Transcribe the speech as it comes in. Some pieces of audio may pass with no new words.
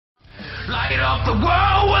Light up the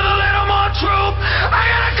world with a little more troop. I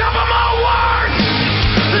got a couple more words.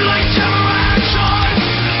 Lights, camera, action.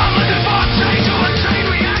 I'm looking for a change to a chain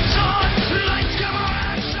reaction. Lights, camera,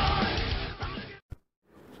 action.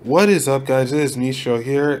 What is up, guys? It is Yugioh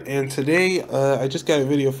here, and today I just got a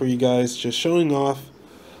video for you guys just showing off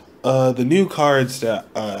the new cards that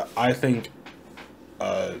I think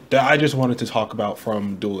that I just wanted to talk about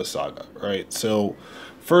from Duelist Saga, right? So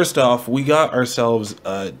first off, we got ourselves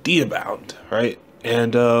Diabound, right?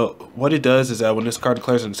 And what it does is that when this card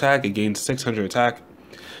declares an attack, it gains 600 attack.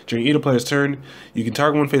 During either player's turn, you can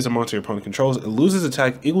target one phase of monster your opponent controls. It loses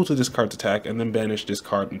attack equal to this card's attack, and then banish this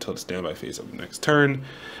card until the standby phase of the next turn.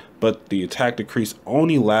 But the attack decrease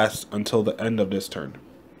only lasts until the end of this turn.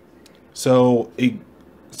 So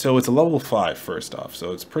it's a level 5 first off.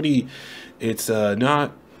 So it's pretty. It's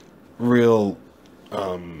not real.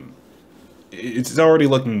 It's already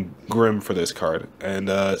looking grim for this card, and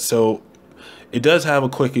so it does have a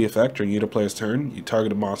quickie effect during either player's turn. You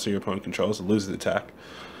target a monster your opponent controls, it loses attack.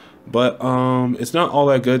 But it's not all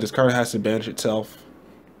that good. This card has to banish itself.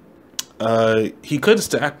 He could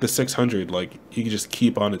stack the 600, like he could just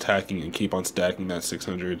keep on attacking and keep on stacking that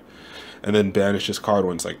 600, and then banish this card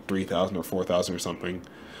when it's like 3,000 or 4,000 or something.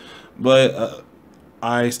 But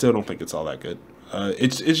I still don't think it's all that good.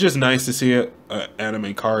 It's just nice to see it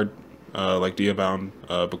anime card like Diabound,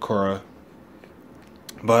 Bakura.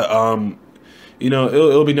 But you know,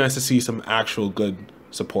 it'll be nice to see some actual good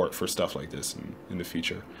support for stuff like this in the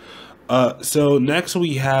future. So next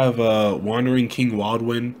we have Wandering King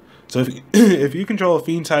WildWind. So if you control a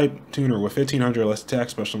fiend type tuner with 1500 or less attack,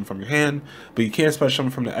 special summon from your hand, but you can't special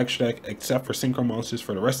summon from the extra deck except for synchro monsters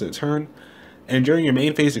for the rest of the turn, and during your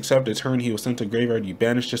main phase except the turn he was sent to graveyard, you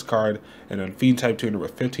banish this card and a fiend type tuner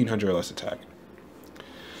with 1500 or less attack.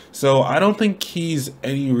 So I don't think he's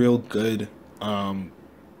any real good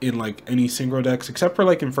in like any synchro decks except for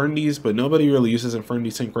like Infernities, but nobody really uses Infernity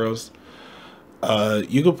synchros.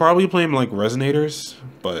 You could probably play him like Resonators,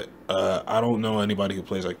 but I don't know anybody who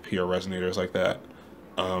plays like pure Resonators like that.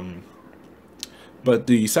 But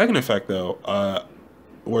the second effect though,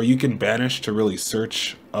 where you can banish to really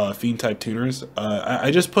search fiend type tuners,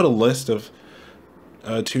 I just put a list of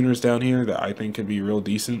tuners down here that I think could be real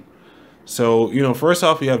decent. So, you know, first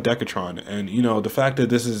off, we have Decatron, and, you know, the fact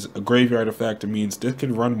that this is a graveyard effect, it means this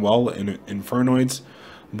can run well in Infernoids,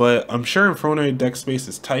 but I'm sure Infernoid deck space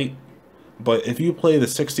is tight, but if you play the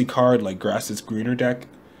 60 card, like, Grass is Greener deck,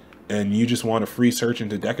 and you just want a free search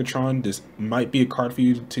into Decatron, this might be a card for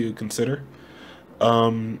you to consider.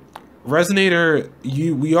 Resonator,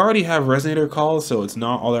 we already have Resonator calls, so it's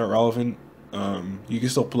not all that relevant. You can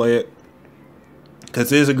still play it,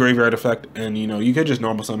 because it is a graveyard effect, and, you know, you could just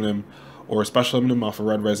normal summon him, or special summon him off a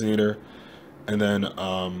red Resonator, and then,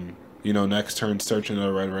 you know, next turn search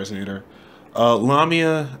another red Resonator.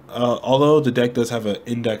 Lamia, although the deck does have an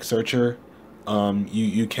index searcher,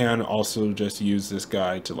 you can also just use this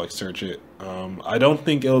guy to, like, search it. I don't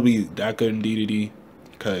think it'll be that good in DDD,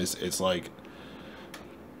 because it's, like,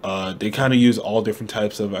 they kind of use all different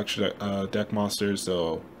types of extra deck monsters,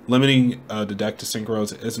 so limiting the deck to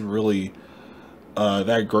synchros isn't really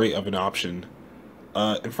that great of an option.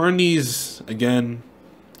 Infernities, again,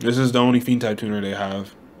 this is the only fiend type tuner they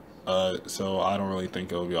have, so I don't really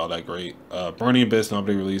think it'll be all that great. Burning Abyss,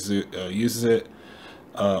 nobody really uses it.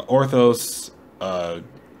 Orthos,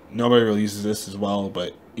 nobody really uses this as well,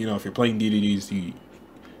 but, you know, if you're playing DDDs,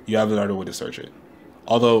 you have another way to search it.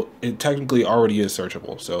 Although it technically already is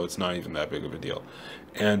searchable, so it's not even that big of a deal.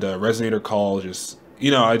 And Resonator Call, just, you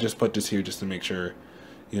know, I just put this here just to make sure,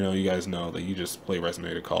 you know, you guys know that you just play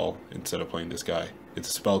Resonator Call instead of playing this guy. It's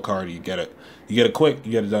a spell card, you get it quick,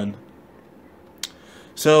 you get it done.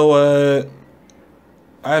 So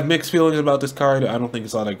I have mixed feelings about this card. I don't think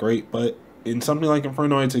it's all that great, but in something like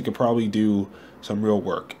Infernoids, it could probably do some real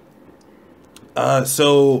work.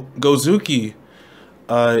 So Gozuki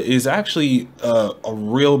is actually a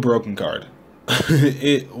real broken card.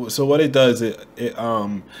 So what it does, it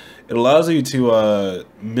allows you to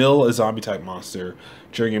mill a zombie type monster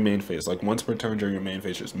during your main phase. Like once per turn during your main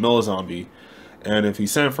phase, just mill a zombie, and if you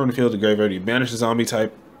send it from the field to graveyard, you banish a zombie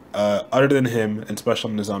type other than him and special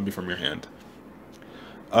summon the zombie from your hand.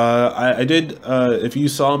 I did, if you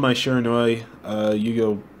saw my Shiranui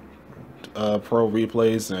Yugioh Pro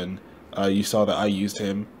replays, and you saw that I used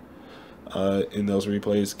him in those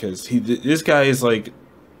replays, because this guy is like,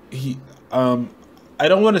 I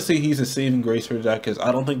don't want to say he's a saving grace for the deck, because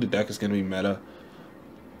I don't think the deck is going to be meta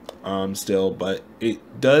still, but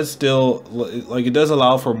it does still, like, it does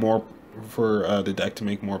allow for more, for the deck to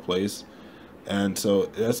make more plays, and so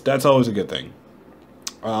that's always a good thing.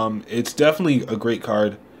 It's definitely a great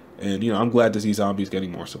card, And, you know, I'm glad to see zombies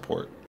getting more support.